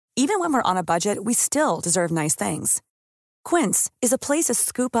Even when we're on a budget, we still deserve nice things. Quince is a place to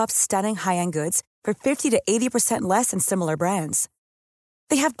scoop up stunning high-end goods for 50 to 80% less than similar brands.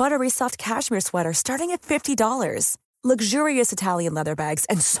 They have buttery soft cashmere sweaters starting at $50, luxurious Italian leather bags,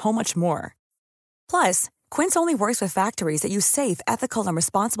 and so much more. Plus, Quince only works with factories that use safe, ethical, and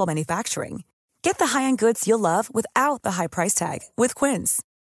responsible manufacturing. Get the high-end goods you'll love without the high price tag with Quince.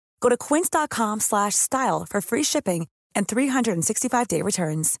 Go to quince.com/style for free shipping and 365-day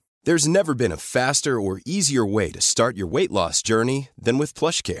returns. There's never been a faster or easier way to start your weight loss journey than with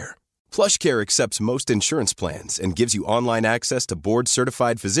PlushCare. PlushCare accepts most insurance plans and gives you online access to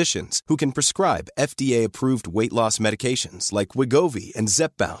board-certified physicians who can prescribe FDA-approved weight loss medications like Wegovy and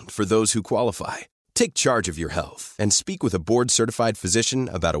Zepbound for those who qualify. Take charge of your health and speak with a board-certified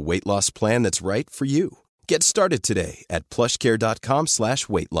physician about a weight loss plan that's right for you. Get started today at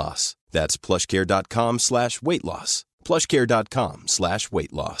plushcare.com/weight loss. That's plushcare.com/weight loss.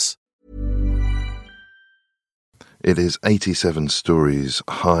 plushcare.com/weight loss. It is 87 stories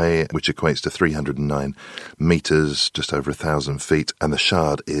high, which equates to 309 metres, just over 1,000 feet, and the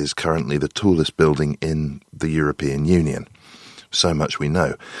Shard is currently the tallest building in the European Union. So much we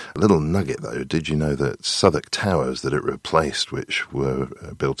know. A little nugget, though, did you know that Southwark Towers that it replaced, which were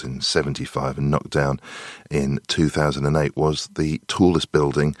built in 75 and knocked down in 2008, was the tallest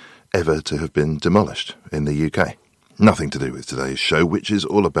building ever to have been demolished in the UK? Nothing to do with today's show, which is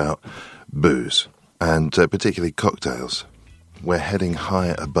all about booze, and particularly cocktails. We're heading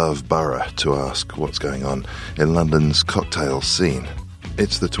high above Borough to ask what's going on in London's cocktail scene.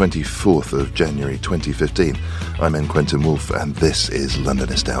 It's the 24th of January 2015. I'm N. Quentin Woolf, and this is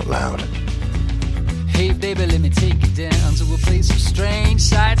Londonist Out Loud. Hey baby, let me take you down to a place of strange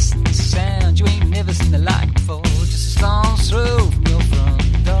sights and sounds. You ain't never seen the like before, just a stone's throw from your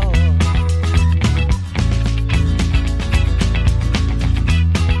front door.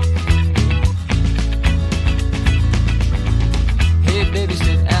 Baby,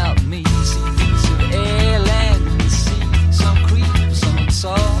 stood out to me, see beats of air, land, and the sea. Some creep, some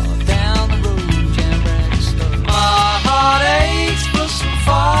saw down the road, jam brand stuff. My heart aches for some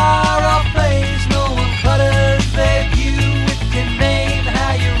far off place. No one clutters their view with your name,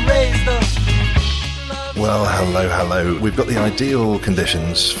 how you raised us. Well, hello. We've got the ideal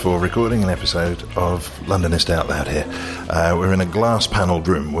conditions for recording an episode of Londonist Out Loud here. We're in a glass-panelled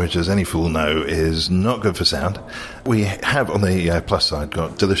room, which, as any fool know, is not good for sound. We have, on the plus side,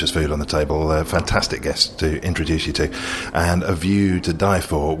 got delicious food on the table, fantastic guests to introduce you to, and a view to die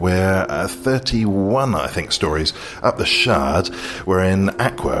for. We're 31, I think, stories up the Shard. We're in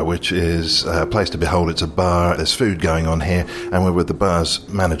Aqua, which is a place to behold. It's a bar. There's food going on here, and we're with the bar's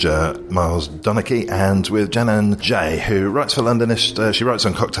manager, Miles Donachie, and with Janan Jay, who writes for Londonist. She writes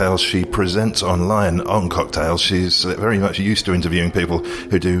on cocktails. She presents online on cocktails. She's very much used to interviewing people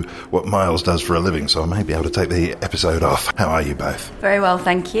who do what Miles does for a living, so I may be able to take the episode off. How are you both? Very well,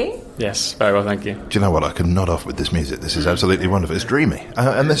 thank you. Yes, very well, thank you. Do you know what? I can nod off with this music. This is absolutely wonderful. It's dreamy.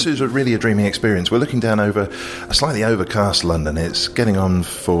 And this is really a dreamy experience. We're looking down over a slightly overcast London. It's getting on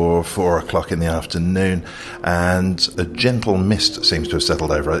for 4 o'clock in the afternoon, and a gentle mist seems to have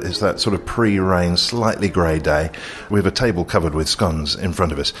settled over it. It's that sort of pre-rain, slightly grey day. We have a table covered with scones in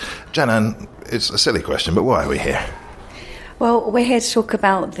front of us. Janan, it's a silly question, but why are we here? Well, we're here to talk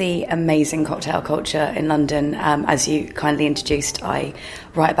about the amazing cocktail culture in London. As you kindly introduced, I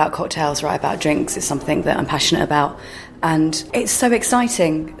write about cocktails, write about drinks. It's something that I'm passionate about. And it's so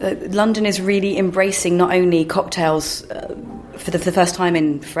exciting. London is really embracing not only cocktails for the first time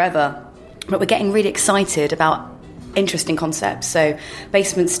in forever, but we're getting really excited about interesting concepts. So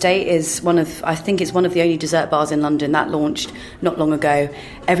Basement State is one of the only dessert bars in London that launched not long ago.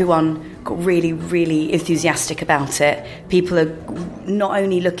 Everyone got really, really enthusiastic about it. People are not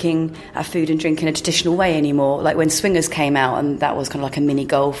only looking at food and drink in a traditional way anymore, like when Swingers came out, and that was kind of like a mini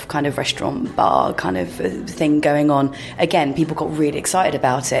golf kind of restaurant bar kind of thing going on. Again, people got really excited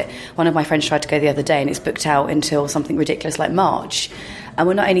about it. One of my friends tried to go the other day and it's booked out until something ridiculous like March. And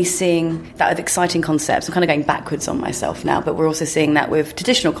we're not only seeing that with exciting concepts, I'm kind of going backwards on myself now, but we're also seeing that with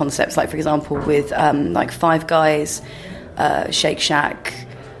traditional concepts, like, for example, with like Five Guys, Shake Shack,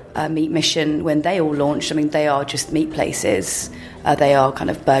 Meat Mission. When they all launched, I mean, they are just meat places. They are kind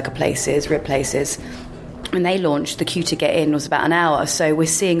of burger places, rib places. When they launched, the queue to get in was about an hour. So we're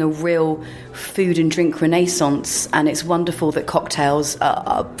seeing a real food and drink renaissance, and it's wonderful that cocktails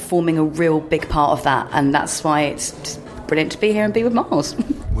are forming a real big part of that, and that's why it's just brilliant to be here and be with Miles.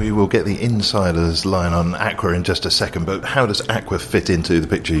 We will get the insider's line on Aqua in just a second, but how does Aqua fit into the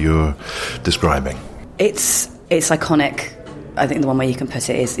picture you're describing? It's iconic. I think the one way you can put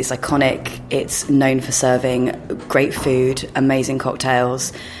it is it's iconic. It's known for serving great food, amazing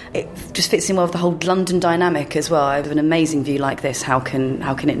cocktails. It just fits in well with the whole London dynamic as well. I have an amazing view like this. How can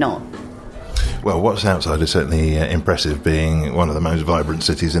it not? Well, what's outside is certainly impressive, being one of the most vibrant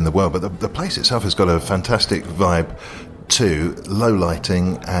cities in the world. But the place itself has got a fantastic vibe too, low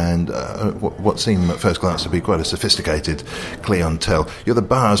lighting and what seem at first glance to be quite a sophisticated clientele. You're the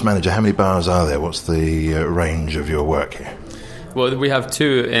bars manager. How many bars are there? What's the range of your work here? Well, we have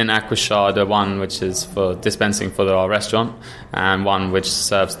two in Aquashard, one which is for dispensing for our restaurant and one which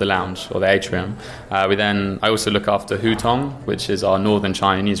serves the lounge or the atrium. I also look after Hutong, which is our northern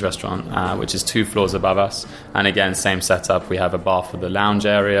Chinese restaurant, which is 2 floors above us. And again, same setup. We have a bar for the lounge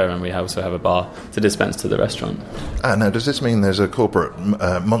area and we also have a bar to dispense to the restaurant. Now, does this mean there's a corporate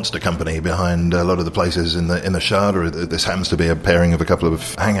monster company behind a lot of the places in the Shard, or this happens to be a pairing of a couple of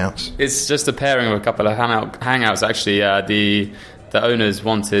hangouts? It's just a pairing of a couple of hangouts, actually. The owners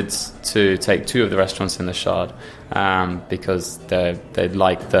wanted to take 2 of the restaurants in the Shard because they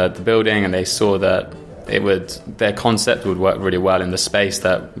liked the building and they saw that their concept would work really well in the space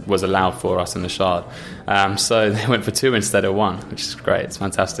that was allowed for us in the Shard. So they went for 2 instead of 1, which is great. It's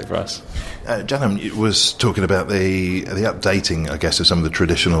fantastic for us. Janam was talking about the updating, I guess, of some of the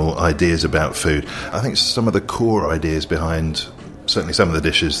traditional ideas about food. I think some of the core ideas behind certainly some of the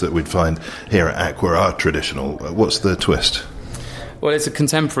dishes that we'd find here at Aqua are traditional. What's the twist? Well, it's a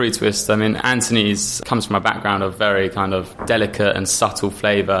contemporary twist. I mean, Anthony's comes from a background of very kind of delicate and subtle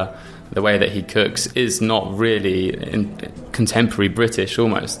flavour. The way that he cooks is not really in contemporary British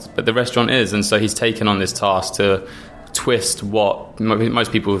almost, but the restaurant is, and so he's taken on this task to twist what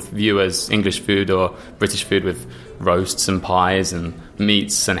most people view as English food or British food, with roasts and pies and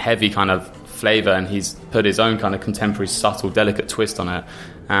meats and heavy kind of flavour, and he's put his own kind of contemporary, subtle, delicate twist on it,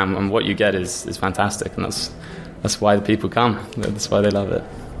 and what you get is fantastic, and that's why the people come. That's why they love it.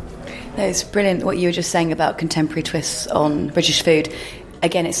 No, it's brilliant what you were just saying about contemporary twists on British food.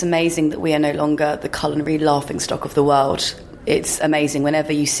 Again, it's amazing that we are no longer the culinary laughingstock of the world. It's amazing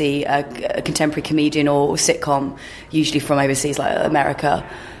whenever you see a contemporary comedian or sitcom, usually from overseas like America,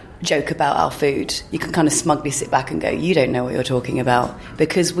 joke about our food. You can kind of smugly sit back and go, you don't know what you're talking about,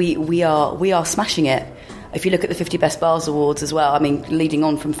 because we are smashing it. If you look at the 50 Best Bars Awards as well, I mean, leading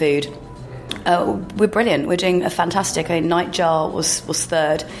on from food, we're brilliant. We're doing a fantastic. Nightjar was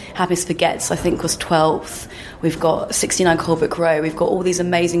 3rd. Happiness Forgets, I think, was 12th. We've got 69 Colebrook Row. We've got all these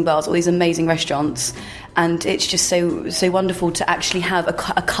amazing bars, all these amazing restaurants, and it's just so wonderful to actually have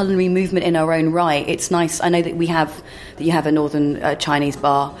a culinary movement in our own right. It's nice. I know that you have a northern Chinese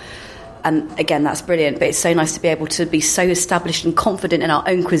bar, and again, that's brilliant. But it's so nice to be able to be so established and confident in our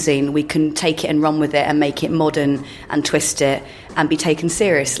own cuisine. We can take it and run with it and make it modern and twist it and be taken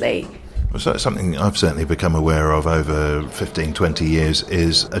seriously. So something I've certainly become aware of over 15, 20 years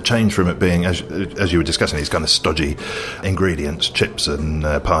is a change from it being, as you were discussing, these kind of stodgy ingredients, chips and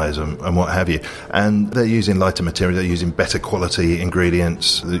pies and what have you. And they're using lighter material, they're using better quality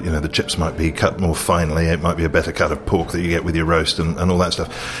ingredients. The chips might be cut more finely, it might be a better cut of pork that you get with your roast and all that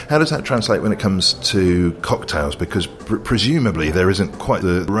stuff. How does that translate when it comes to cocktails? Because presumably there isn't quite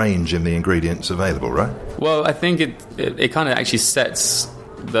the range in the ingredients available, right? Well, I think it kind of actually sets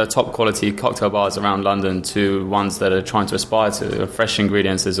the top quality cocktail bars around London to ones that are trying to aspire to. Fresh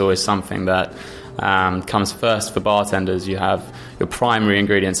ingredients is always something that comes first for bartenders. You have your primary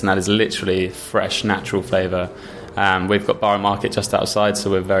ingredients, and that is literally fresh, natural flavour. We've got Borough Market just outside, so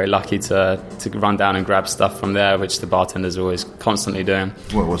we're very lucky to run down and grab stuff from there, which the bartenders are always constantly doing.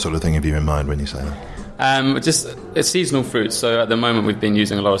 What sort of thing have you in mind when you say that? Just it's seasonal fruits. So at the moment we've been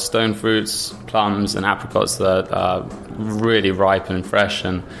using a lot of stone fruits, plums and apricots that are really ripe and fresh.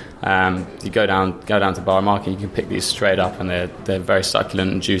 And you go down to Borough Market, you can pick these straight up, and they're very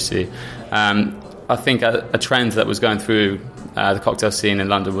succulent and juicy. I think a trend that was going through the cocktail scene in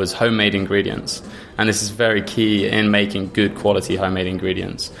London was homemade ingredients, and this is very key in making good quality homemade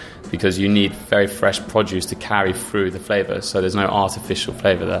ingredients, because you need very fresh produce to carry through the flavour, so there's no artificial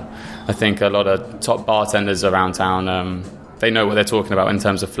flavour there. I think a lot of top bartenders around town, they know what they're talking about in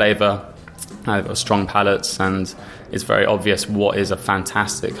terms of flavour. They've got strong palates, and it's very obvious what is a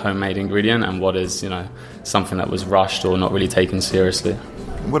fantastic homemade ingredient and what is, something that was rushed or not really taken seriously.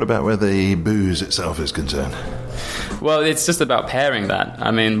 What about where the booze itself is concerned? Well, it's just about pairing that. I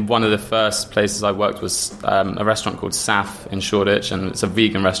mean, one of the first places I worked was a restaurant called Saf in Shoreditch, and it's a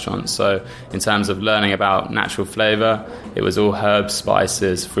vegan restaurant. So in terms of learning about natural flavour, it was all herbs,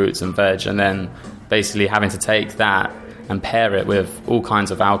 spices, fruits and veg, and then basically having to take that and pair it with all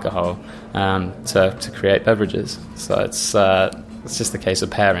kinds of alcohol to create beverages. So it's just a case of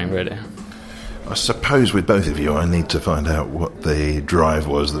pairing, really. I suppose with both of you, I need to find out what the drive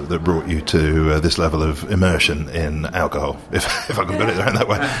was that brought you to this level of immersion in alcohol, if I can put it around that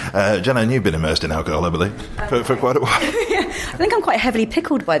way. Janine, you've been immersed in alcohol, I believe, for quite a while. Yeah, I think I'm quite heavily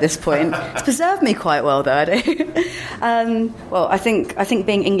pickled by this point. It's preserved me quite well, though, I do. Well, I think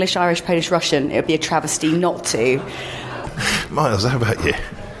being English, Irish, Polish, Russian, it would be a travesty not to. Miles, how about you?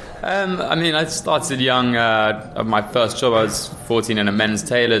 I mean, I started young. My first job, I was 14 in a men's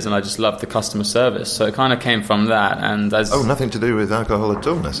tailors, and I just loved the customer service. So it kind of came from that. And nothing to do with alcohol at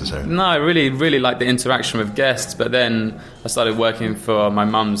all, necessarily? No, I really liked the interaction with guests. But then I started working for my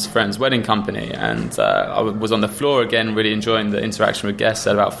mum's friend's wedding company, and I was on the floor again, really enjoying the interaction with guests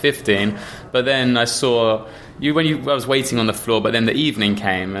at about 15. But then I saw I was waiting on the floor, but then the evening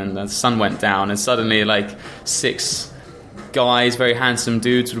came, and the sun went down, and suddenly, like, 6 guys, very handsome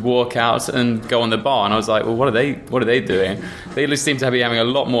dudes, would walk out and go on the bar, and I was like, well, what are they doing? They just seem to be having a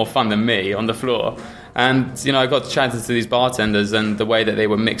lot more fun than me on the floor. And I got chatting to these bartenders, and the way that they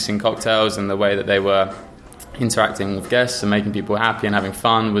were mixing cocktails and the way that they were interacting with guests and making people happy and having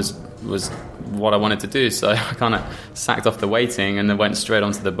fun was what I wanted to do. So I kind of sacked off the waiting and then went straight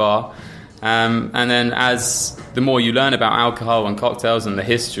onto the bar. And then as the more you learn about alcohol and cocktails and the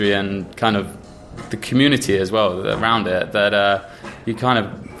history and kind of the community as well around it, that you kind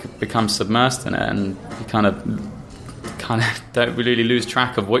of become submersed in it, and you kind of don't really lose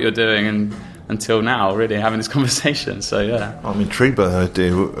track of what you're doing until now, really having this conversation. So yeah, I'm intrigued by the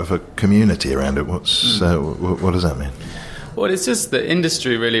idea of a community around it. What does that mean? Well, it's just the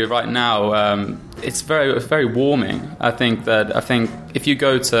industry really right now. It's very warming. I think if you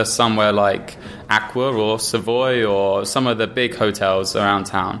go to somewhere like Aqua or Savoy or some of the big hotels around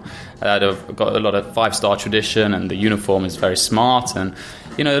town that have got a lot of 5-star tradition, and the uniform is very smart, and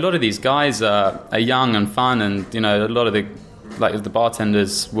a lot of these guys are young and fun, and a lot of the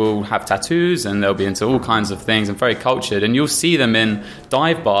bartenders will have tattoos, and they'll be into all kinds of things and very cultured, and you'll see them in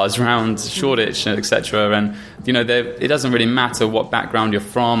dive bars around Shoreditch, etc. And it doesn't really matter what background you're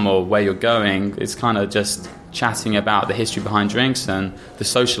from or where you're going. It's kind of just chatting about the history behind drinks and the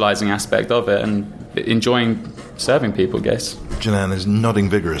socializing aspect of it, and enjoying serving people, I guess. Janine is nodding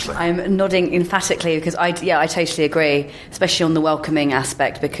vigorously. I'm nodding emphatically because I totally agree, especially on the welcoming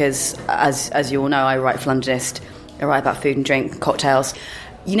aspect, because as you all know, I write for Londonist. I write about food and drink, cocktails.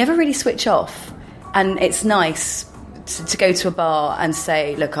 You never really switch off, and it's nice to go to a bar and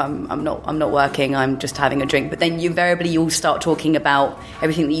say, look, I'm not working, I'm just having a drink. But then you'll start talking about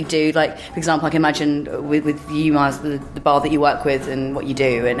everything that you do. Like, for example, I can imagine with you, Mars, the bar that you work with and what you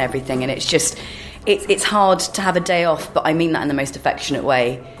do and everything. And it's just, it's hard to have a day off, but I mean that in the most affectionate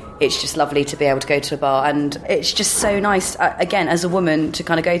way. It's just lovely to be able to go to a bar, and it's just so nice, again, as a woman, to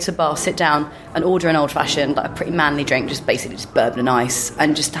kind of go to a bar, sit down and order an old-fashioned, like a pretty manly drink, just bourbon and ice,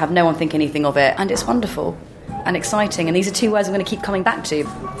 and just have no one think anything of it. And it's wonderful and exciting, and these are 2 words I'm going to keep coming back to.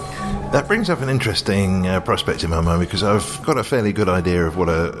 That brings up an interesting prospect in my mind, because I've got a fairly good idea of what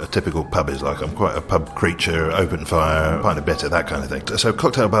a typical pub is like. I'm quite a pub creature, open fire, pint of bitter, that kind of thing. So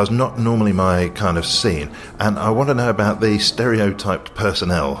cocktail bars not normally my kind of scene, and I want to know about the stereotyped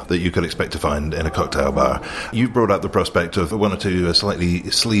personnel that you could expect to find in a cocktail bar. You've brought up the prospect of 1 or 2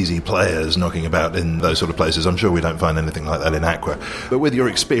 slightly sleazy players knocking about in those sort of places. I'm sure we don't find anything like that in Aqua. But with your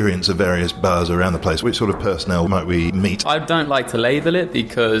experience of various bars around the place, which sort of personnel might we meet? I don't like to label it,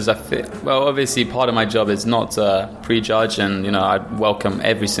 because well, obviously part of my job is not to prejudge, and I welcome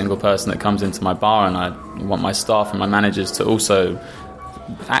every single person that comes into my bar, and I want my staff and my managers to also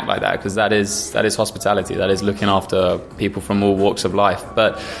act like that, because that is hospitality, that is looking after people from all walks of life.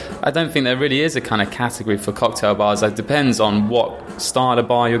 But I don't think there really is a kind of category for cocktail bars. It depends on what style of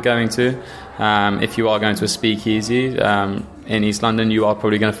bar you're going to. If you are going to a speakeasy in East London, you are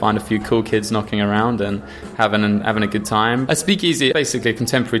probably going to find a few cool kids knocking around and having a good time. A speakeasy, basically a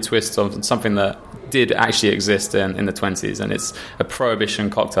contemporary twist on something that did actually exist in the 20s, and it's a prohibition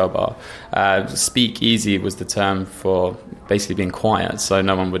cocktail bar. Speakeasy was the term for basically being quiet, so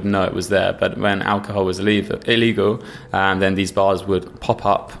no one would know it was there. But when alcohol was illegal, then these bars would pop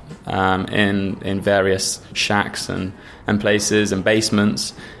up in various shacks and places and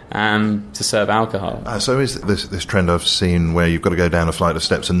basements to serve alcohol. So is this trend I've seen where you've got to go down a flight of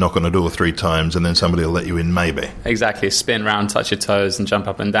steps and knock on a door 3 times, and then somebody will let you in, maybe? Exactly. Spin round, touch your toes and jump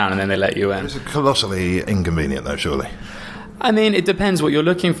up and down, and then they let you in. It's colossally inconvenient, though, surely. I mean, it depends what you're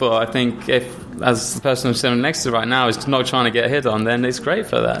looking for. I think if, as the person I'm sitting next to right now, is not trying to get hit on, then it's great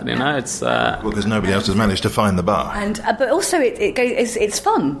for that. It's well, because nobody else has managed to find the bar. And but also it's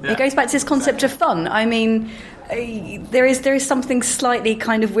fun. Yeah. It goes back to this concept of fun. I mean, There is something slightly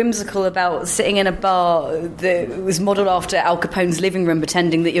kind of whimsical about sitting in a bar that was modelled after Al Capone's living room,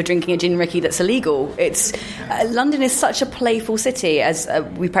 pretending that you're drinking a gin Ricky that's illegal. It's London is such a playful city, as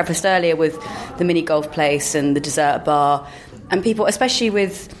we prefaced earlier with the mini golf place and the dessert bar, and people, especially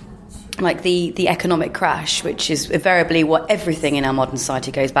with like the economic crash, which is invariably what everything in our modern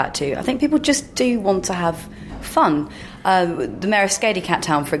society goes back to. I think people just do want to have fun. The mayor of Scady Cat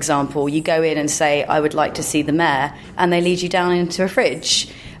Town, for example, you go in and say, I would like to see the mayor, and they lead you down into a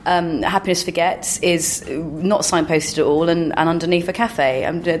fridge. Happiness Forgets is not signposted at all and underneath a cafe.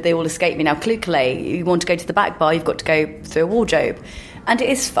 They all escape me now. Clucalay, you want to go to the back bar, you've got to go through a wardrobe. And it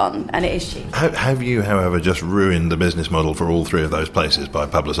is fun, and it is cheap. Have you, however, just ruined the business model for all three of those places by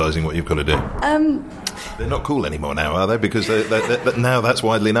publicising what you've got to do? They're not cool anymore now, are they? Because now that's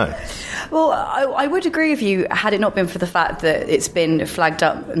widely known. Well, I would agree with you, had it not been for the fact that it's been flagged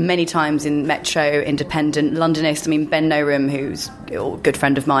up many times in Metro, Independent, Londonist. I mean, Ben Norum, who's a good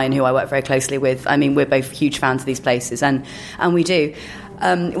friend of mine, who I work very closely with. I mean, we're both huge fans of these places, and we do.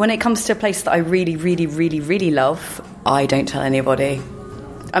 When it comes to a place that I really, really, really, really love, I don't tell anybody.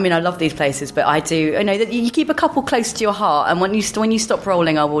 I mean, I love these places, but I do. I know that you keep a couple close to your heart, and when you stop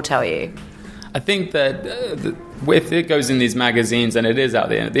rolling, I will tell you. I think that if it goes in these magazines and it is out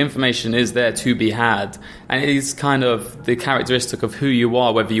there, the information is there to be had, and it is kind of the characteristic of who you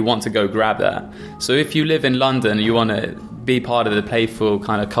are, whether you want to go grab that. So if you live in London, you want to be part of the playful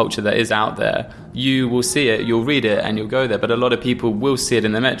kind of culture that is out there, you will see it, you'll read it, and you'll go there. But a lot of people will see it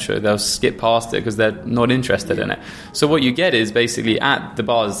in the Metro. They'll skip past it because they're not interested in it. So what you get is basically at the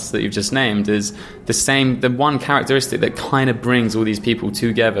bars that you've just named is the one characteristic that kind of brings all these people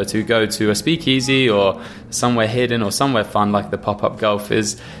together to go to a speakeasy or somewhere hidden or somewhere fun like the pop-up golf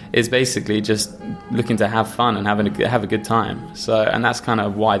is basically just looking to have fun and have a good time. So, and that's kind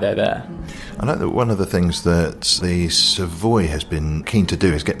of why they're there. I know that one of the things that the Savoy has been keen to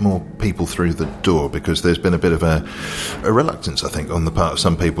do is get more people through the door, because there's been a bit of a reluctance, I think, on the part of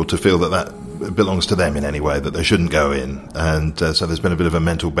some people to feel that belongs to them in any way, that they shouldn't go in. And so there's been a bit of a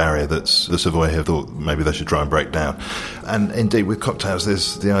mental barrier that the Savoy have thought maybe they should try and break down. And indeed, with cocktails,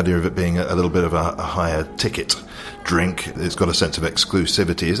 there's the idea of it being a little bit of a higher ticket drink. It's got a sense of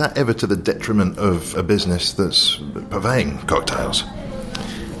exclusivity. Is that ever to the detriment of a business that's purveying cocktails?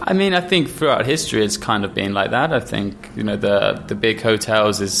 I mean, I think throughout history it's kind of been like that. I think, the big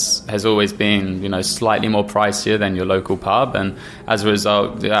hotels has always been, slightly more pricier than your local pub, and as a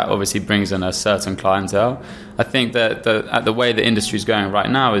result, that obviously brings in a certain clientele. I think that the way the industry is going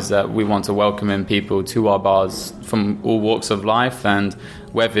right now is that we want to welcome in people to our bars from all walks of life, and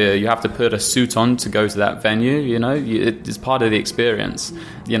whether you have to put a suit on to go to that venue, it's part of the experience.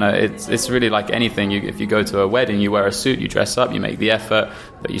 It's really like anything. If you go to a wedding, you wear a suit, you dress up, you make the effort,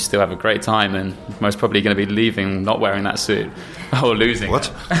 but you still have a great time, and most probably going to be leaving not wearing that suit or losing. What?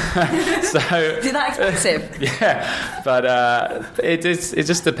 So is that expensive? Yeah, but it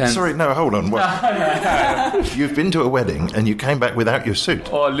just depends. Sorry, no, hold on. No. You've been to a wedding and you came back without your suit,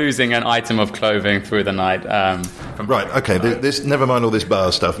 or losing an item of clothing through the night. Right. Okay. This never mind all this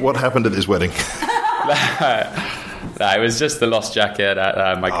bar stuff. What happened at this wedding? No, it was just the lost jacket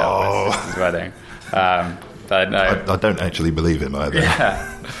at my girlfriend's wedding. But no, I don't actually believe him either.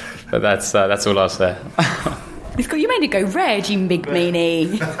 Yeah, but that's all I'll say. You made it go red, you big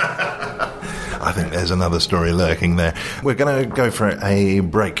meanie. I think there's another story lurking there. We're going to go for a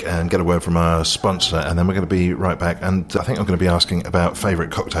break and get a word from our sponsor, and then we're going to be right back. And I think I'm going to be asking about favourite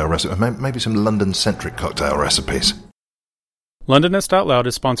cocktail recipes, maybe some London-centric cocktail recipes. Londonist Out Loud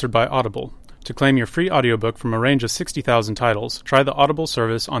is sponsored by Audible. To claim your free audiobook from a range of 60,000 titles, try the Audible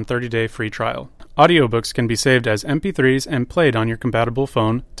service on 30-day free trial. Audiobooks can be saved as MP3s and played on your compatible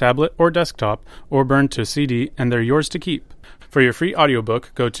phone, tablet, or desktop, or burned to CD, and they're yours to keep. For your free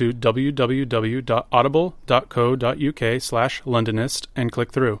audiobook, go to www.audible.co.uk/Londonist and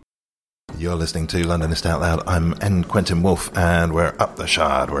click through. You're listening to Londonist Out Loud. I'm N. Quentin Wolfe, and we're up the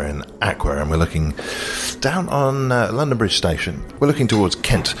Shard. We're in Aqua, and we're looking down on London Bridge Station. We're looking towards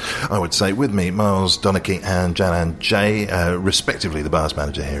Kent, I would say. With me, Miles Donachie and Janan Jay, respectively the bars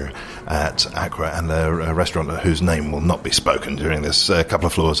manager here at Aqua, and a restaurant whose name will not be spoken during this couple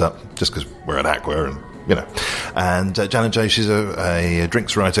of floors up, just because we're at Aqua and... And Janan Jay, she's a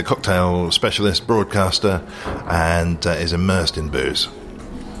drinks writer, cocktail specialist, broadcaster, and is immersed in booze.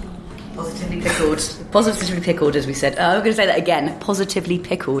 Positively pickled, as we said. I'm going to say that again. Positively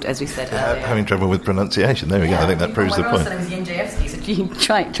pickled, as we said earlier. Having trouble with pronunciation. There we go. I think that proves the point. My Jędrzejewski, so you can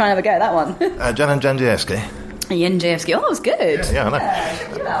try and have a go at that one. Janan Jędrzejewski. Jędrzejewski. Oh, that was good. Yeah, I know.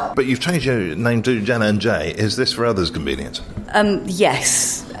 Check it out. But you've changed your name to Janan Jay. Is this for others' convenience?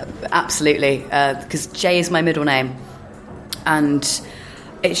 Yes. absolutely, because Jay is my middle name, and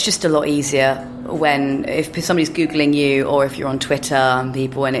it's just a lot easier when if somebody's Googling you or if you're on Twitter and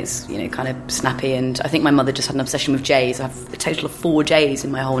people, and it's kind of snappy. And I think my mother just had an obsession with J's. I have a total of 4 J's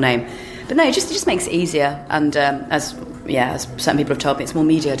in my whole name, but no, it just makes it easier. And as certain people have told me, it's more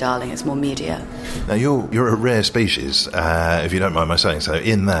media, darling. It's more media. Now you're a rare species, if you don't mind my saying so.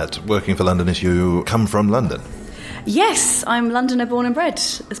 In that, working for Londonist, you come from London. Yes, I'm Londoner born and bred.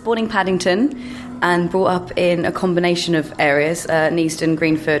 I was born in Paddington and brought up in a combination of areas, Neasden,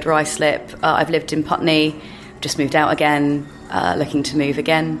 Greenford, Ruislip. I've lived in Putney, just moved out again, looking to move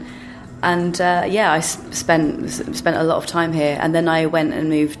again. And I spent a lot of time here. And then I went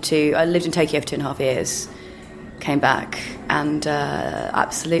and I lived in Tokyo for 2.5 years, came back, and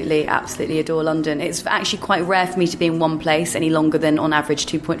absolutely adore London. It's actually quite rare for me to be in one place any longer than on average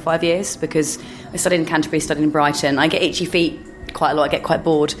 2.5 years, because I studied in Canterbury, studied in Brighton. I get itchy feet quite a lot, I get quite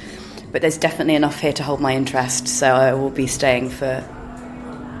bored, but there's definitely enough here to hold my interest, so I will be staying for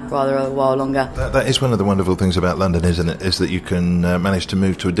rather a while longer. That is one of the wonderful things about London, isn't it, is that you can manage to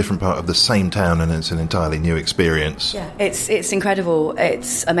move to a different part of the same town and it's an entirely new experience. Yeah, it's incredible.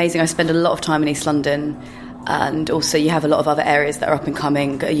 It's amazing. I spend a lot of time in East London, and also you have a lot of other areas that are up and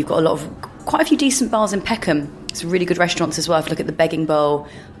coming. You've got quite a few decent bars in Peckham. Some really good restaurants as well. If you look at the Begging Bowl,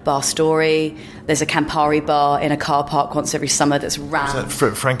 Bar Story, there's a Campari bar in a car park once every summer that's rammed. Is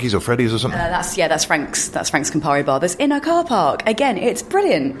that Frankie's or Freddy's or something? That's Frank's. That's Frank's Campari bar. That's in a car park. Again, it's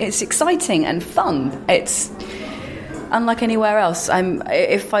brilliant. It's exciting and fun. It's unlike anywhere else.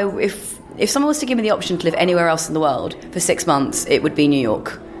 If someone was to give me the option to live anywhere else in the world for 6 months, it would be New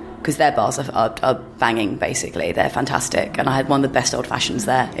York, because their bars are banging, basically. They're fantastic. And I had one of the best old-fashions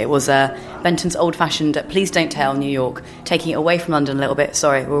there. It was Benton's old-fashioned Please Don't Tell New York, taking it away from London a little bit.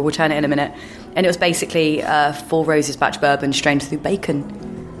 Sorry, we'll return it in a minute. And it was basically 4 Roses batch bourbon strained through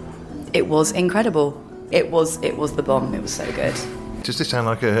bacon. It was incredible. It was the bomb. It was so good. Does this sound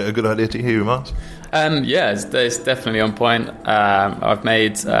like a good idea to you, Mark? Yeah, it's definitely on point. I've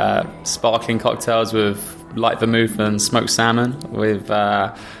made sparkling cocktails with light vermouth and smoked salmon.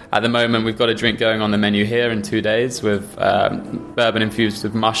 At the moment, we've got a drink going on the menu here in 2 days with bourbon infused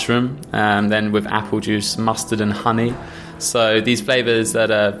with mushroom, and then with apple juice, mustard and honey. So these flavours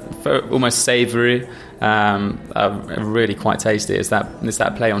that are almost savoury are really quite tasty. It's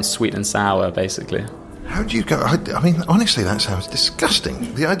that play on sweet and sour, basically. How do you go? I mean, honestly, that sounds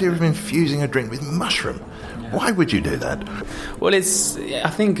disgusting. The idea of infusing a drink with mushroom. Why would you do that? Well, I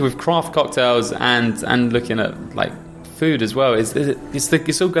think with craft cocktails and looking at like food as well,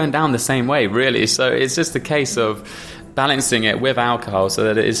 it's all going down the same way, really. So it's just a case of balancing it with alcohol so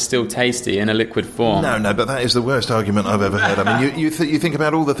that it is still tasty in a liquid form. No, but that is the worst argument I've ever heard. I mean, you think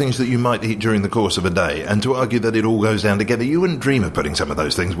about all the things that you might eat during the course of a day, and to argue that it all goes down together, you wouldn't dream of putting some of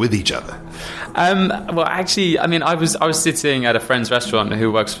those things with each other. Well, actually, I mean, I was sitting at a friend's restaurant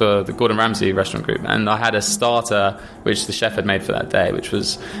who works for the Gordon Ramsay restaurant group, and I had a starter which the chef had made for that day, which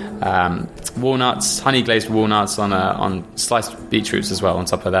was walnuts, honey glazed walnuts on sliced beetroots as well on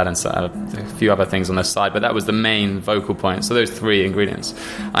top of that, and a few other things on the side. But that was the main vocal point. So those 3 ingredients.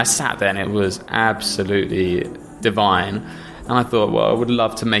 I sat there and it was absolutely divine. And I thought, well, I would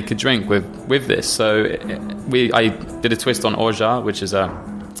love to make a drink with this. So I did a twist on orgeat, which is a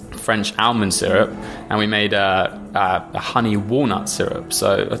French almond syrup, and we made a honey walnut syrup.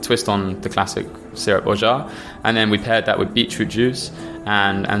 So a twist on the classic syrup orgeat, and then we paired that with beetroot juice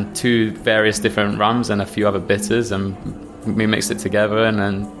and 2 various different rums and a few other bitters, and we mixed it together, and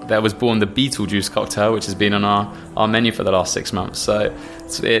then there was born the Beetlejuice cocktail, which has been on our menu for the last 6 months. So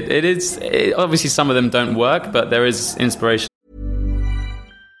it is obviously some of them don't work, but there is inspiration.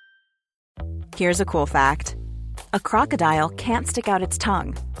 Here's a cool fact. A crocodile can't stick out its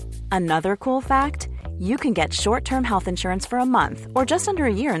tongue. Another cool fact, you can get short-term health insurance for a month or just under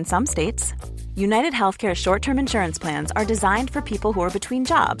a year in some states. United Healthcare short-term insurance plans are designed for people who are between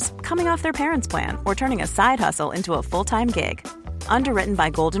jobs, coming off their parents' plan, or turning a side hustle into a full-time gig. Underwritten by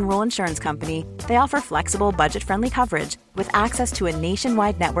Golden Rule Insurance Company, they offer flexible, budget-friendly coverage with access to a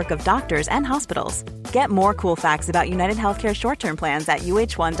nationwide network of doctors and hospitals. Get more cool facts about United Healthcare short-term plans at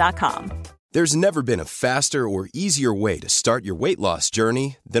uh1.com. There's never been a faster or easier way to start your weight loss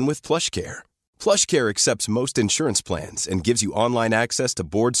journey than with PlushCare. PlushCare accepts most insurance plans and gives you online access to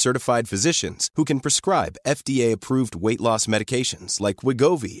board-certified physicians who can prescribe FDA-approved weight loss medications like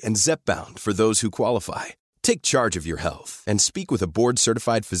Wegovy and Zepbound for those who qualify. Take charge of your health and speak with a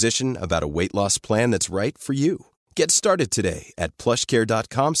board-certified physician about a weight loss plan that's right for you. Get started today at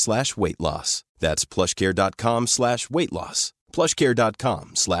plushcare.com/weight loss. That's plushcare.com/weight loss.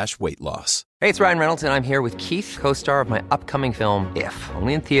 plushcare.com/weight loss. Hey, it's Ryan Reynolds, and I'm here with Keith, co-star of my upcoming film, If,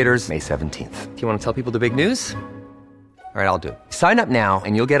 only in theaters May 17th. Do you want to tell people the big news? All right, I'll do it. Sign up now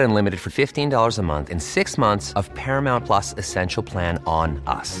and you'll get unlimited for $15 a month and 6 months of Paramount Plus Essential Plan on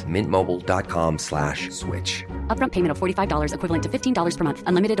us. MintMobile.com/switch. Upfront payment of $45 equivalent to $15 per month.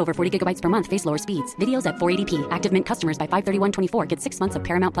 Unlimited over 40 gigabytes per month. Face lower speeds. Videos at 480p. Active Mint customers by 531.24 get 6 months of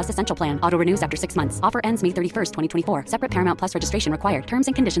Paramount Plus Essential Plan. Auto renews after 6 months. Offer ends May 31st, 2024. Separate Paramount Plus registration required. Terms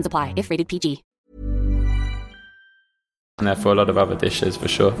and conditions apply if rated PG. And therefore a lot of other dishes for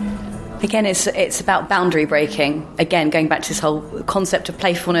sure. Again, it's about boundary breaking. Again, going back to this whole concept of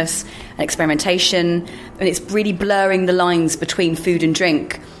playfulness and experimentation, and it's really blurring the lines between food and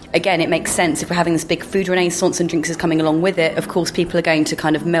drink. Again, it makes sense if we're having this big food renaissance and drinks is coming along with it. Of course, people are going to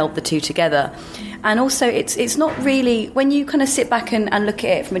kind of meld the two together. And also, it's not really, when you kind of sit back and look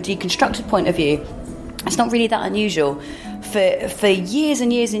at it from a deconstructed point of view, it's not really that unusual. For years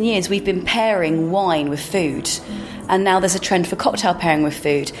and years and years, we've been pairing wine with food. And now there's a trend for cocktail pairing with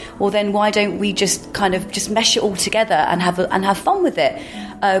food. Well, then why don't we just kind of just mesh it all together and have fun with it?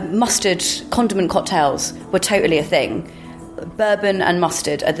 Mustard condiment cocktails were totally a thing. Bourbon and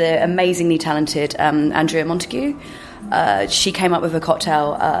mustard are the amazingly talented Andrea Montague. She came up with a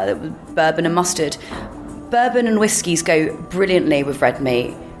cocktail, bourbon and mustard. Bourbon and whiskies go brilliantly with red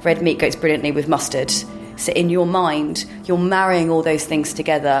meat. Red meat goes brilliantly with mustard. So in your mind, you're marrying all those things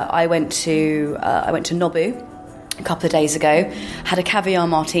together. I went to Nobu a couple of days ago, had a caviar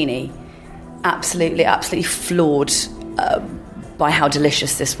martini. Absolutely floored by how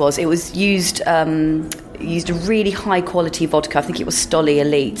delicious this was. It was used a really high quality vodka. I think it was Stoli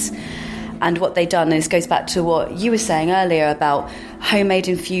Elite. And what they'd done, and this goes back to what you were saying earlier about homemade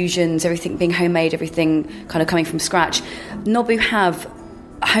infusions, everything being homemade, everything kind of coming from scratch. Nobu have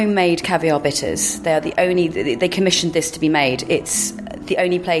homemade caviar bitters. They commissioned this to be made. It's the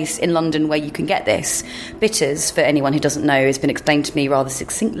only place in London where you can get this. Bitters, for anyone who doesn't know, has been explained to me rather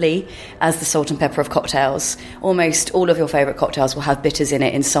succinctly as the salt and pepper of cocktails. Almost all of your favourite cocktails will have bitters in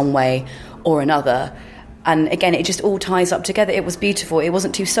it in some way or another. And again, it just all ties up together. It was beautiful. It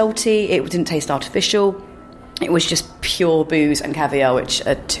wasn't too salty. It didn't taste artificial. It was just pure booze and caviar, which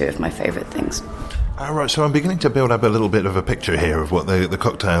are two of my favourite things. Right, so I'm beginning to build up a little bit of a picture here of what the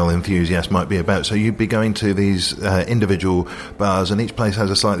cocktail enthusiast might be about. So you'd be going to these individual bars, and each place has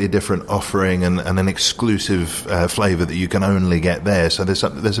a slightly different offering and an exclusive flavour that you can only get there. So there's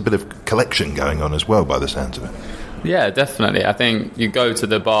a bit of collection going on as well, by the sounds of it. Yeah, definitely. I think you go to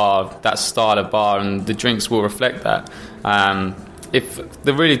the bar, that style of bar, and the drinks will reflect that. If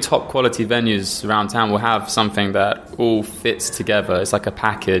the really top quality venues around town will have something that all fits together, it's like a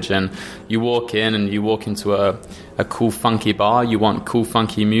package, and you walk in and you walk into a cool funky bar, you want cool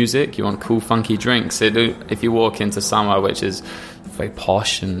funky music, you want cool funky drinks. If you walk into somewhere which is very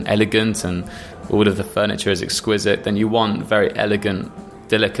posh and elegant and all of the furniture is exquisite, then you want very elegant,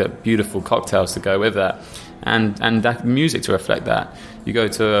 delicate, beautiful cocktails to go with that. And that music to reflect that. You go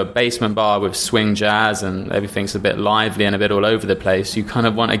to a basement bar with swing jazz and everything's a bit lively and a bit all over the place. You kind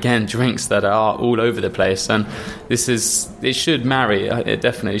of want, again, drinks that are all over the place. And it should marry. It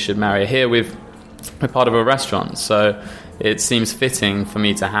definitely should marry. Here we're part of a restaurant, so it seems fitting for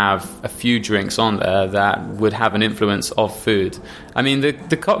me to have a few drinks on there that would have an influence of food. I mean,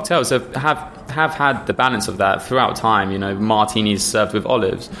 the cocktails have had the balance of that throughout time. You know, martinis served with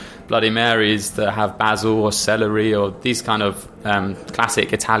olives, Bloody Marys that have basil or celery or these kind of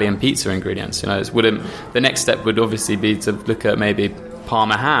classic Italian pizza ingredients. You know, the next step would obviously be to look at maybe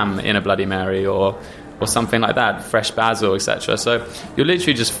Parma ham in a Bloody Mary or something like that, fresh basil, etc. So you're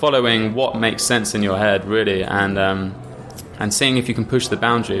literally just following what makes sense in your head, really, and seeing if you can push the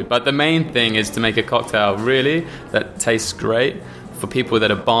boundary. But the main thing is to make a cocktail really that tastes great for people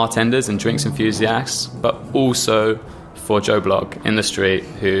that are bartenders and drinks enthusiasts, but also for Joe Block in the street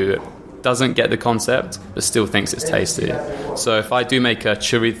who doesn't get the concept but still thinks it's tasty. So if I do make a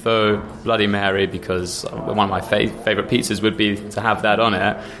chorizo Bloody Mary, because one of my favourite pizzas would be to have that on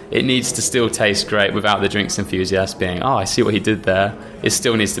it, it needs to still taste great without the drinks enthusiast being, I see what he did there. It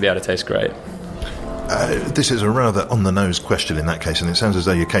still needs to be able to taste great. This is a rather on-the-nose question in that case, and it sounds as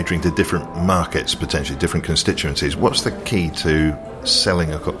though you're catering to different markets, potentially different constituencies. What's the key to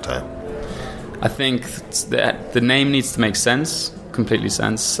selling a cocktail? I think the name needs to make sense, completely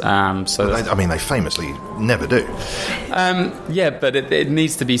sense. They famously never do. Yeah, but it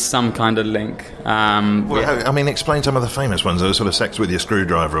needs to be some kind of link. Explain some of the famous ones, sort of sex with your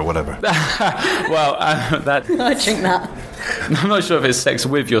screwdriver or whatever. I drink that. I'm not sure if it's sex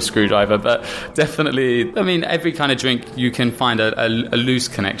with your screwdriver, but definitely, I mean, every kind of drink you can find a loose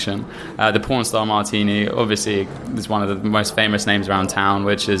connection. The porn star martini, obviously, is one of the most famous names around town,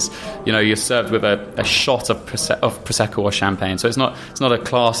 which is, you know, you're served with a shot of Prosecco or champagne. So it's not a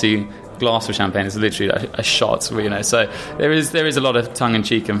classy glass of champagne, it's literally a shot, you know. So there is a lot of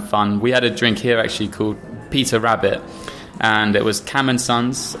tongue-in-cheek and fun. We had a drink here actually called Peter Rabbit, and it was Cam and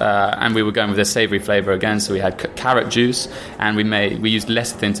Sons, and we were going with a savoury flavour again, so we had carrot juice, and we used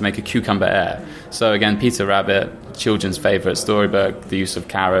lecithin to make a cucumber air. So again, Peter Rabbit, children's favourite, Storybook, the use of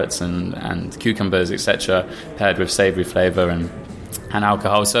carrots and cucumbers, etc., paired with savoury flavour and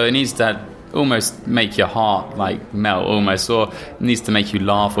alcohol. So it needs to almost make your heart like melt almost, or it needs to make you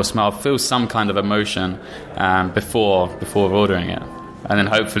laugh or smile, feel some kind of emotion before ordering it, and then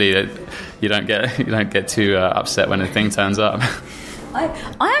hopefully that you don't get too upset when the thing turns up.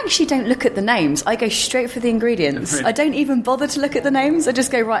 I actually don't look at the names. I go straight for the ingredients. Really? I don't even bother to look at the names. I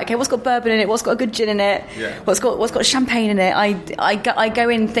just go, right, okay, what's got bourbon in it? What's got a good gin in it? Yeah. What's got champagne in it? I go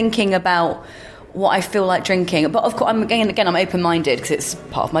in thinking about what I feel like drinking, but of course, I'm open-minded because it's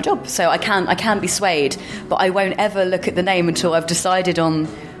part of my job. So I can be swayed, but I won't ever look at the name until I've decided on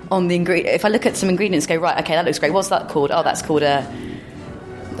the ingredient. If I look at some ingredients, go, right, okay, that looks great. What's that called? Oh, that's called a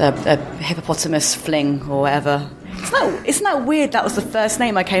hippopotamus fling or whatever. Isn't that weird? That was the first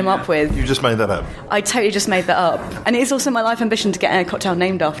name I came up with. You just made that up? I totally just made that up. And it's also my life ambition to get a cocktail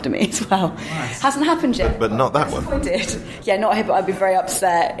named after me as well. Nice. Hasn't happened yet. But not that one. I did. Yeah, not a hippo. I'd be very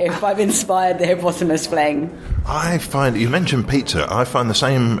upset if I've inspired the hippopotamus fling. I find, you mentioned pizza, I find the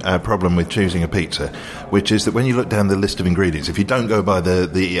same problem with choosing a pizza, which is that when you look down the list of ingredients, if you don't go by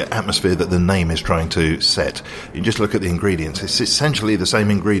the atmosphere that the name is trying to set, you just look at the ingredients. It's essentially the same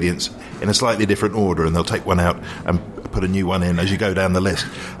ingredients in a slightly different order, and they'll take one out and put a new one in as you go down the list,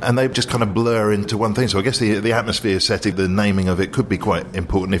 and they just kind of blur into one thing. So I guess the atmosphere setting, the naming of it could be quite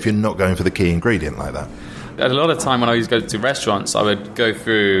important if you're not going for the key ingredient like that. A lot of time when I used to go to restaurants, I would go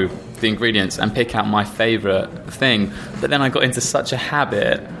through the ingredients and pick out my favourite thing, but then I got into such a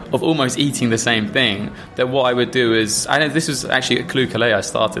habit of almost eating the same thing that what I would do is, I know this was actually at Clou Calais, I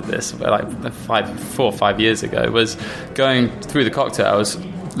started this like 4 or 5 years ago, was going through the cocktails,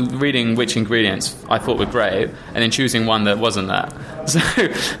 reading which ingredients I thought were great, and then choosing one that wasn't that. So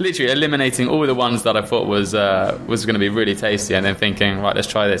literally eliminating all the ones that I thought was going to be really tasty, and then thinking, right, let's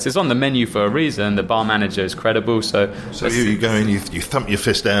try this. It's on the menu for a reason. The bar manager is credible. So you go in, you thump your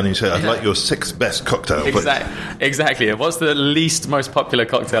fist down and you say, I'd like your 6th best cocktail. Exactly. What's the least most popular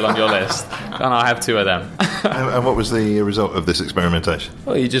cocktail on your list? And I have 2 of them. And what was the result of this experimentation?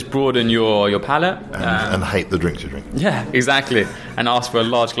 Well, you just broaden your palate. And hate the drinks you drink. Yeah, exactly. And ask for a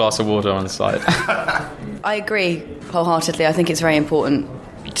large glass of water on the side. I agree wholeheartedly. I think it's very important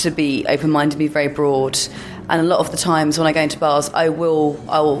to be open-minded, be very broad. And a lot of the times when I go into bars, I will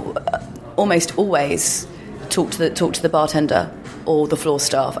almost always talk to the bartender or the floor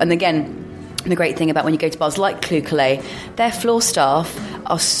staff. And again, the great thing about when you go to bars like Clou Calais, their floor staff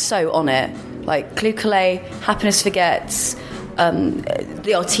are so on it. Like Clou Calais, Happiness Forgets,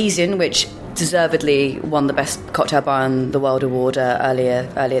 the Artesian, which deservedly won the best cocktail bar in the world award earlier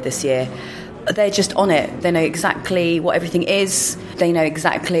this year. They're just on it. They know exactly what everything is. They know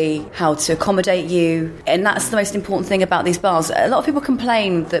exactly how to accommodate you. And that's the most important thing about these bars. A lot of people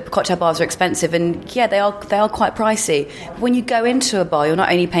complain that cocktail bars are expensive, and yeah, they are quite pricey. When you go into a bar, you're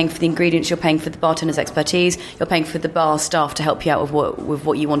not only paying for the ingredients, you're paying for the bartender's expertise, you're paying for the bar staff to help you out with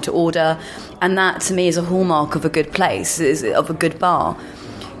what you want to order. And that, to me, is a hallmark of a good place, of a good bar.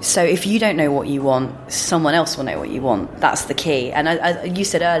 So if you don't know what you want, someone else will know what you want. That's the key. And you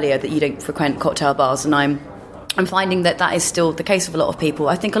said earlier that you don't frequent cocktail bars, and I'm finding that is still the case with a lot of people.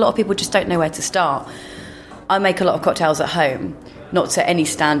 I think a lot of people just don't know where to start. I make a lot of cocktails at home, not to any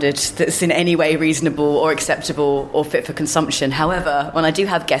standard that's in any way reasonable or acceptable or fit for consumption. However, when I do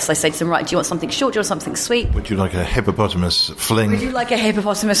have guests, I say to them, right, do you want something short, do you want something sweet? Would you like a hippopotamus fling? Would you like a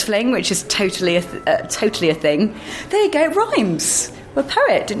hippopotamus fling, which is totally a thing? There you go, it rhymes. I'm a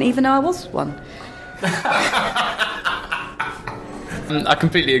poet, didn't even know I was one. I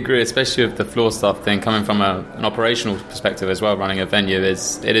completely agree, especially with the floor staff thing. Coming from an operational perspective as well, running a venue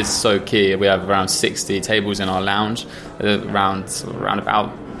it is so key. We have around 60 tables in our lounge. Around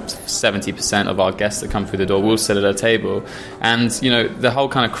about 70% of our guests that come through the door will sit at a table. And you know, the whole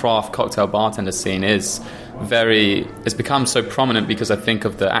kind of craft cocktail bartender scene it's become so prominent because I think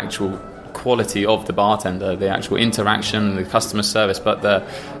of the actual quality of the bartender, the actual interaction, the customer service, but the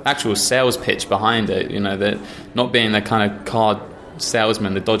actual sales pitch behind it, you know, that not being the kind of card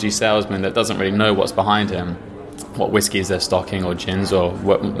salesman, the dodgy salesman that doesn't really know what's behind him. what whiskies they're stocking or gins or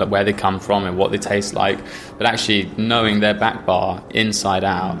where they come from and what they taste like, but actually knowing their back bar inside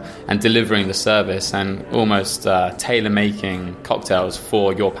out and delivering the service and almost tailor-making cocktails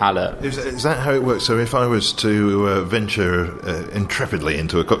for your palate. Is that how it works? So if I was to venture intrepidly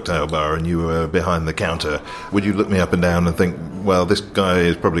into a cocktail bar and you were behind the counter, would you look me up and down and think, well, this guy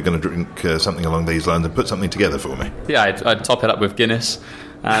is probably going to drink something along these lines and put something together for me? Yeah, I'd top it up with Guinness.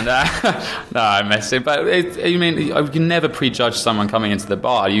 And no, I'm messing. But you can never prejudge someone coming into the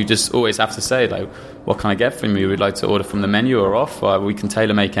bar. You just always have to say, like, what can I get from you? We'd like to order from the menu or off. We can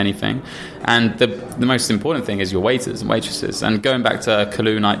tailor make anything. And the most important thing is your waiters and waitresses. And going back to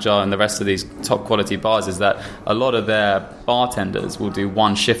Kalu, Nightjar, and the rest of these top quality bars, is that a lot of their bartenders will do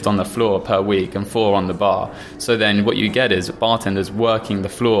 1 shift on the floor per week and 4 on the bar. So then what you get is bartenders working the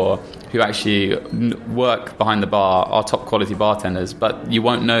floor who actually work behind the bar are top quality bartenders, but you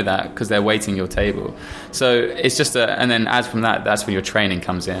won't know that because they're waiting your table. So it's just and then as from that, that's when your training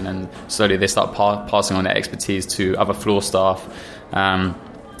comes in, and slowly they start passing on their expertise to other floor staff.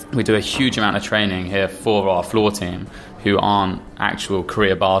 We do a huge amount of training here for our floor team who aren't actual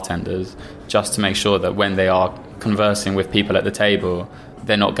career bartenders, just to make sure that when they are conversing with people at the table,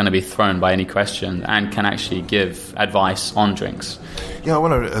 they're not going to be thrown by any question and can actually give advice on drinks. Yeah, I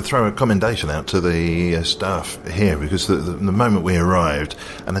want to throw a commendation out to the staff here, because the moment we arrived,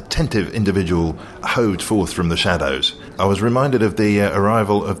 an attentive individual hoed forth from the shadows. I was reminded of the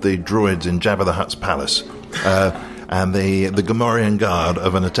arrival of the droids in Jabba the Hutt's palace. And the Gamorrean guard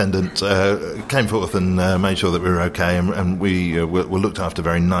of an attendant came forth and made sure that we were okay, and we were looked after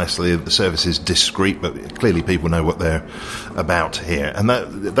very nicely. The service is discreet, but clearly people know what they're about here. And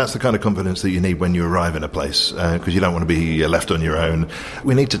that's the kind of confidence that you need when you arrive in a place, because you don't want to be left on your own.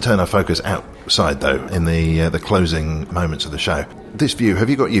 We need to turn our focus outside, though, in the closing moments of the show. This view, have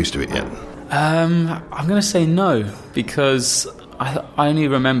you got used to it yet? I'm going to say no, because I only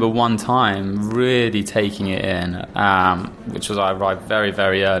remember one time really taking it in, which was I arrived very,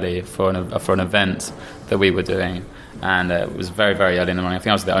 very early for an event that we were doing, and it was very, very early in the morning. I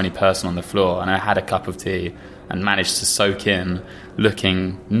think I was the only person on the floor, and I had a cup of tea and managed to soak in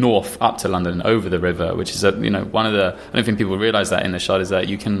looking north up to London over the river, which is one of the, I don't think people realise that in the shot, is that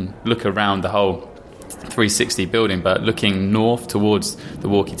you can look around the whole 360 building, but looking north towards the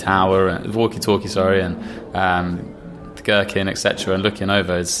walkie-talkie, and Gherkin, etc., and looking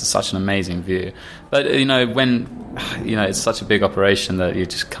over is such an amazing view. But when it's such a big operation that you're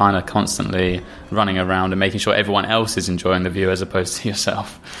just kind of constantly running around and making sure everyone else is enjoying the view as opposed to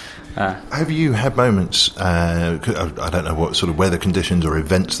yourself. Have you had moments, I don't know what sort of weather conditions or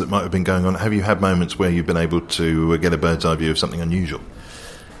events that might have been going on, have you had moments where you've been able to get a bird's eye view of something unusual?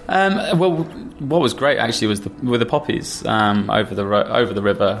 Well, what was great actually was with the poppies over the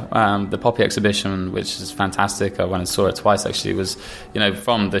river. The poppy exhibition, which is fantastic. I went and saw it twice actually. Was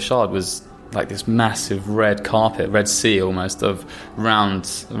from the Shard was like this massive red carpet, red sea almost of around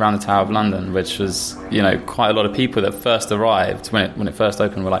the Tower of London, which was quite a lot of people that first arrived when it first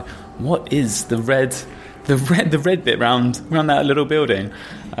opened were like, what is the red bit round that little building,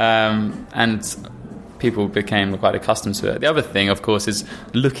 and people became quite accustomed to it. The other thing, of course, is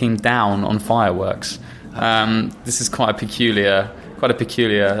looking down on fireworks. This is quite a peculiar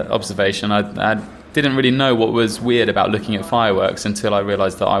observation. I didn't really know what was weird about looking at fireworks until I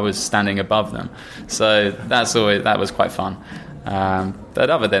realised that I was standing above them. So that was quite fun.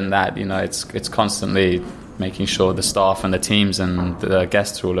 But other than that, it's constantly making sure the staff and the teams and the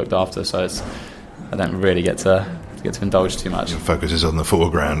guests are all looked after. So I don't really get to indulge too much. Your focus is on the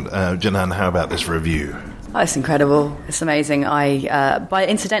foreground. Janan, how about this review? Oh, it's incredible. It's amazing.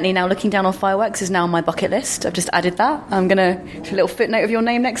 Incidentally, now looking down on fireworks is now on my bucket list. I've just added that. I'm going to put a little footnote of your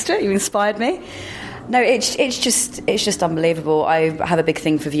name next to it. You inspired me. No, it's just unbelievable. I have a big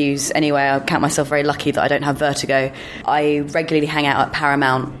thing for views anyway. I count myself very lucky that I don't have vertigo. I regularly hang out at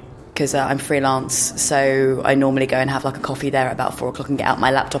Paramount because I'm freelance, so I normally go and have like a coffee there at about 4 o'clock and get out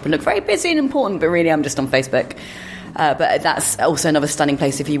my laptop and look very busy and important, but really I'm just on Facebook. But that's also another stunning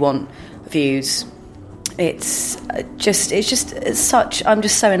place if you want views. I'm just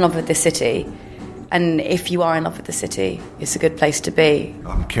so in love with this city, and if you are in love with the city, it's a good place to be.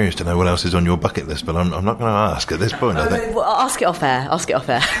 I'm curious to know what else is on your bucket list, but I'm not going to ask at this point. I think. Well, ask it off air.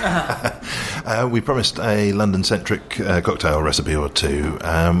 We promised a London-centric cocktail recipe or two.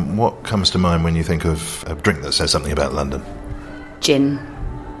 What comes to mind when you think of a drink that says something about London? Gin.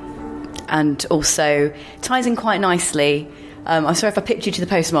 And also ties in quite nicely. I'm sorry if I picked you to the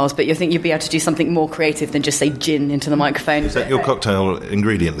post, Miles, but you think you'd be able to do something more creative than just say gin into the microphone. Is that your cocktail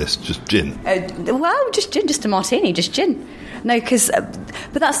ingredient list, just gin? Well, just gin, just a martini, just gin. No,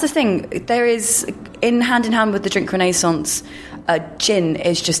 but that's the thing. There is in hand with the drink renaissance, gin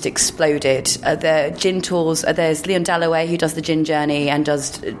is just exploded. The gin tours, there's Leon Dalloway, who does the gin journey and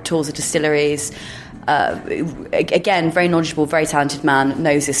does tours of distilleries. Again, very knowledgeable, very talented man,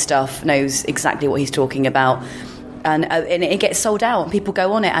 knows his stuff, knows exactly what he's talking about. And it gets sold out and people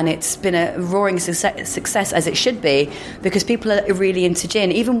go on it, and it's been a roaring success, as it should be, because people are really into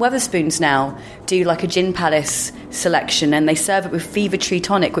gin. Even Wetherspoons now do like a Gin Palace selection, and they serve it with Fever Tree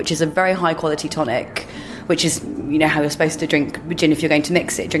tonic, which is a very high quality tonic, which is, you know, how you're supposed to drink gin. If you're going to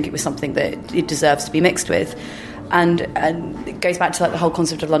mix it, drink it with something that it deserves to be mixed with. And it goes back to like the whole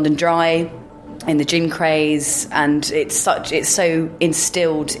concept of London Dry in the gin craze, and it's so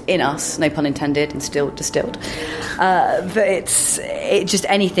instilled in us, no pun intended, distilled, but it's just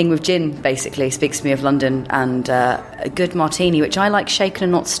anything with gin basically speaks to me of London, and a good martini, which I like shaken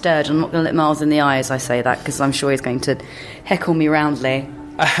and not stirred. I'm not going to look Miles in the eye as I say that, because I'm sure he's going to heckle me roundly.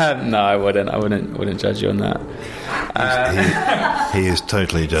 No, I wouldn't judge you on that. He is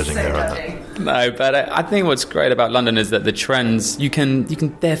totally judging her on that. No, but I think what's great about London is that the trends, you can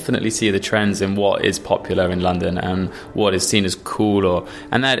definitely see the trends in what is popular in London and what is seen as cool,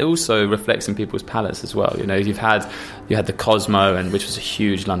 and that also reflects in people's palates as well. You know, you had the Cosmo, which was a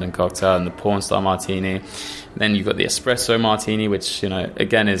huge London cocktail, and the Porn Star Martini. Then you've got the Espresso Martini, which, you know,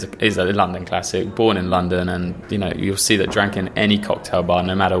 again is a London classic, born in London, and, you know, you'll see that drank in any cocktail bar,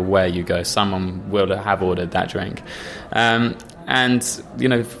 no matter where you go, someone will have ordered that drink. And, you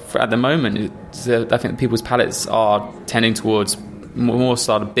know, at the moment, I think people's palates are tending towards more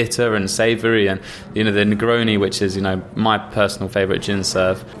sort of bitter and savoury, and, you know, the Negroni, which is, you know, my personal favourite gin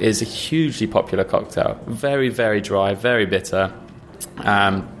serve, is a hugely popular cocktail. Very, very dry, very bitter.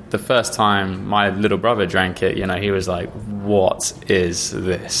 The first time my little brother drank it, you know, he was like, what is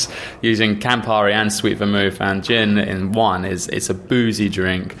this? Using Campari and sweet vermouth and gin in one, it's a boozy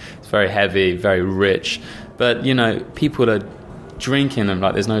drink. It's very heavy, very rich. But, you know, people are drinking them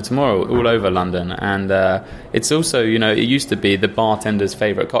like there's no tomorrow all over London. And it's also, you know, it used to be the bartender's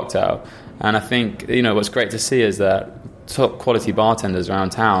favourite cocktail. And I think, you know, what's great to see is that top quality bartenders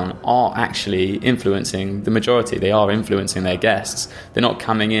around town are actually influencing the majority. They are influencing their guests. They're not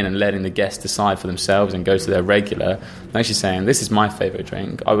coming in and letting the guests decide for themselves and go to their regular. They're actually saying, this is my favourite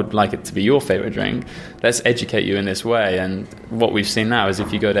drink, I would like it to be your favourite drink, let's educate you in this way. And what we've seen now is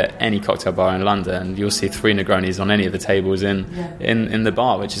if you go to any cocktail bar in London, you'll see 3 Negronis on any of the tables in the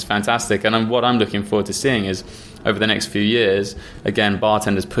bar, which is fantastic. And what I'm looking forward to seeing is, over the next few years, again,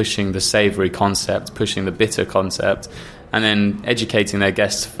 bartenders pushing the savoury concept, pushing the bitter concept, and then educating their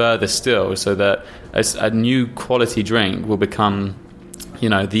guests further still, so that a new quality drink will become, you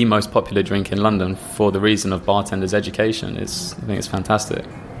know, the most popular drink in London for the reason of bartenders' education. I think it's fantastic.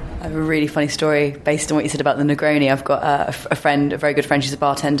 I have a really funny story based on what you said about the Negroni. I've got a friend, a very good friend. She's a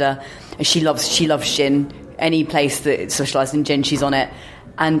bartender, and she loves gin. Any place that specialises in gin, she's on it.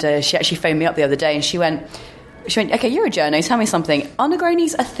 And she actually phoned me up the other day, and she went, okay, you're a journo, tell me something. Are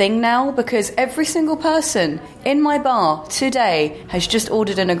Negronis a thing now? Because every single person in my bar today has just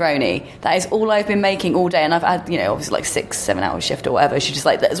ordered a Negroni. That is all I've been making all day. And I've had, you know, obviously like 6-7 hour shift or whatever. She's just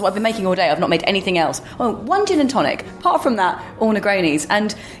like, that's what I've been making all day. I've not made anything else. Oh, one gin and tonic. Apart from that, all Negronis.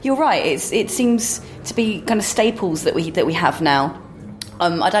 And you're right, it seems to be kind of staples that we have now.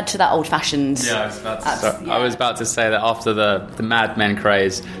 I'd add to that old-fashioned. Yeah, I was about to say that after the Mad Men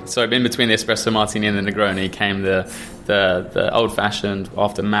craze, so in between the Espresso Martini and the Negroni came the old-fashioned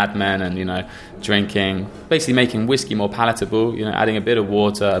after Mad Men, and, you know, drinking, basically making whiskey more palatable, you know, adding a bit of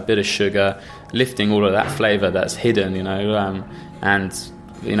water, a bit of sugar, lifting all of that flavour that's hidden, you know, and,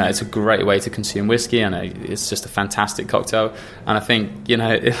 you know, it's a great way to consume whiskey, and it's just a fantastic cocktail. And I think, you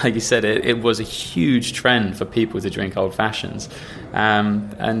know, like you said, it was a huge trend for people to drink old fashions,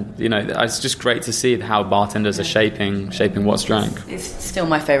 and, you know, it's just great to see how bartenders are shaping what's drank. It's still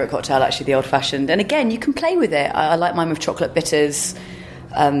my favourite cocktail, actually, the old fashioned. And again, you can play with it. I like mine with chocolate bitters.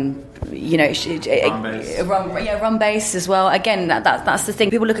 You know, rum base as well. Again, that's the thing.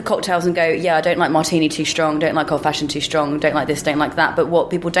 People look at cocktails and go, yeah, I don't like martini too strong, don't like old fashioned too strong, don't like this, don't like that. But what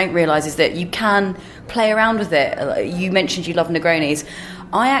people don't realise is that you can play around with it. You mentioned you love Negronis.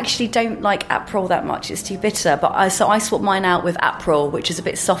 I actually don't like Aperol that much. It's too bitter. But I swap mine out with Aperol, which is a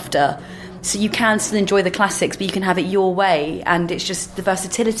bit softer. So you can still enjoy the classics, but you can have it your way. And it's just the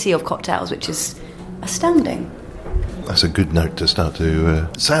versatility of cocktails, which is astounding. That's a good note to start to,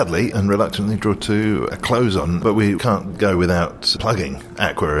 sadly and reluctantly, draw to a close on. But we can't go without plugging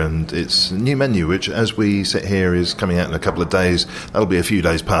Aqua and its new menu, which, as we sit here, is coming out in a couple of days. That'll be a few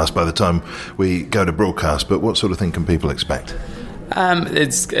days past by the time we go to broadcast. But what sort of thing can people expect?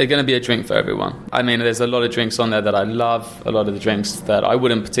 It's going to be a drink for everyone. I mean, there's a lot of drinks on there that I love, a lot of the drinks that I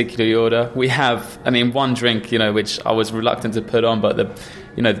wouldn't particularly order. We have, one drink, which I was reluctant to put on, but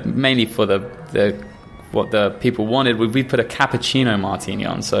mainly for what the people wanted, we put a cappuccino martini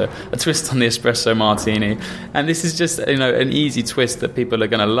on, so a twist on the espresso martini. And this is just, an easy twist that people are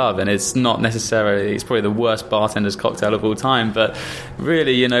going to love, and it's not necessarily, it's probably the worst bartender's cocktail of all time, but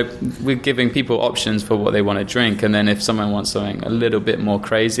really, we're giving people options for what they want to drink. And then if someone wants something a little bit more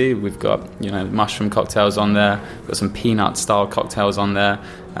crazy, we've got, mushroom cocktails on there, we've got some peanut style cocktails on there,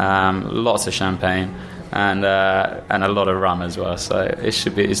 lots of champagne, and a lot of rum as well. So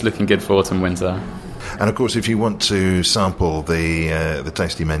it's looking good for autumn, winter. And of course, if you want to sample the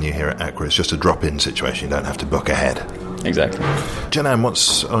tasty menu here at Aqua, it's just a drop-in situation. You don't have to book ahead. Exactly. Jenan,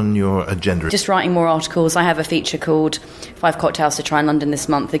 what's on your agenda? Just writing more articles. I have a feature called 5 Cocktails to Try in London this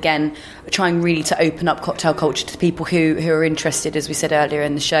month. Again, trying really to open up cocktail culture to people who are interested, as we said earlier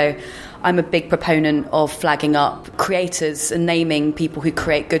in the show. I'm a big proponent of flagging up creators and naming people who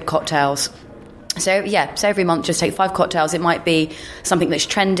create good cocktails. So every month just take 5 cocktails. It might be something that's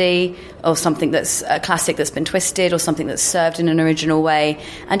trendy, or something that's a classic that's been twisted, or something that's served in an original way,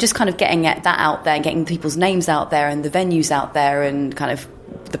 and just kind of getting that out there, getting people's names out there and the venues out there, and kind of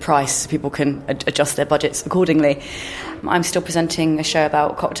the price, so people can adjust their budgets accordingly. I'm still presenting a show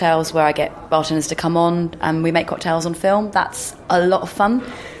about cocktails where I get bartenders to come on and we make cocktails on film. That's a lot of fun,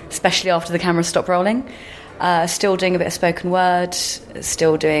 especially after the cameras stop rolling. Still doing a bit of spoken word,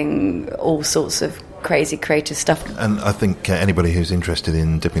 still doing all sorts of crazy creative stuff. And I think anybody who's interested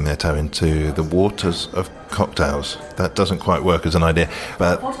in dipping their toe into the waters of cocktails, that doesn't quite work as an idea.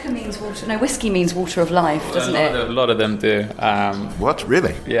 But vodka means water. No, whiskey means water of life, doesn't it? A lot of them do. What,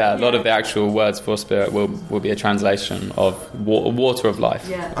 really? Yeah, a lot of the actual words for spirit will be a translation of water of life.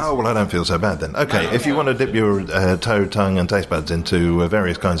 Yeah. Oh, well, I don't feel so bad then. Okay, if you want to dip your toe, tongue and taste buds into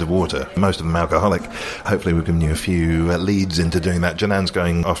various kinds of water, most of them alcoholic, hopefully we've given you a few leads into doing that. Janan's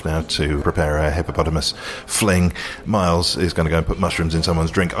going off now to prepare a hippopotamus fling. Miles is going to go and put mushrooms in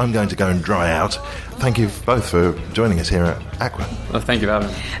someone's drink. I'm going to go and dry out. Thank you both for joining us here at Aqua. Well, thank you for having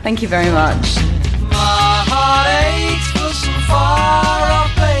me. Thank you very much.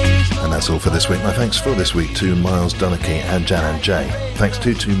 And that's all for this week. My thanks for this week to Miles Donachie and Janan J. Thanks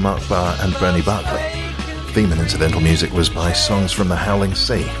too to Mark Barr and Bernie Barkley. Theme and incidental music was by Songs from the Howling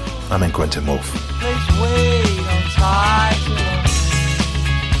Sea. I'm in Quentin Wolfe.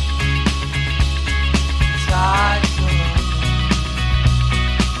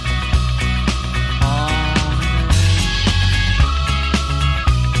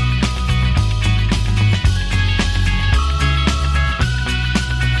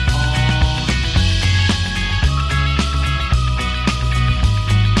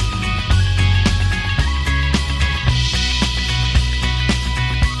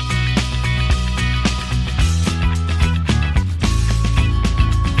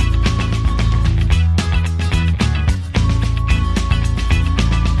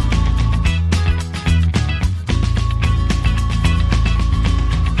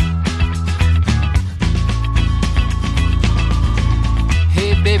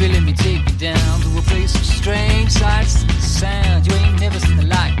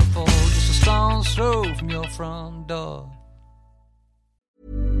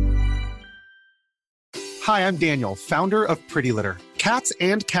 Hi, I'm Daniel, founder of Pretty Litter. Cats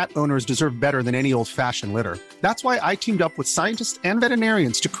and cat owners deserve better than any old-fashioned litter. That's why I teamed up with scientists and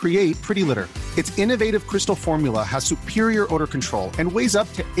veterinarians to create Pretty Litter. Its innovative crystal formula has superior odor control and weighs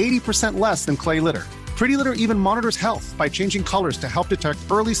up to 80% less than clay litter. Pretty Litter even monitors health by changing colors to help detect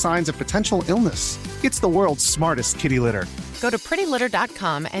early signs of potential illness. It's the world's smartest kitty litter. Go to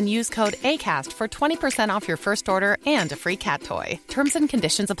prettylitter.com and use code ACAST for 20% off your first order and a free cat toy. Terms and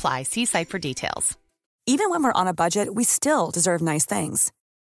conditions apply. See site for details. Even when we're on a budget, we still deserve nice things.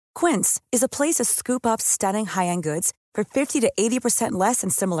 Quince is a place to scoop up stunning high-end goods for 50 to 80% less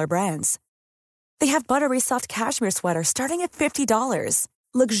than similar brands. They have buttery soft cashmere sweaters starting at $50,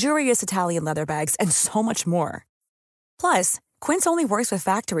 luxurious Italian leather bags, and so much more. Plus, Quince only works with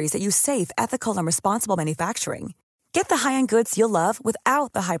factories that use safe, ethical, and responsible manufacturing. Get the high-end goods you'll love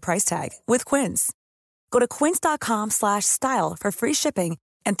without the high price tag with Quince. Go to quince.com/style for free shipping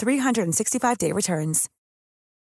and 365-day returns.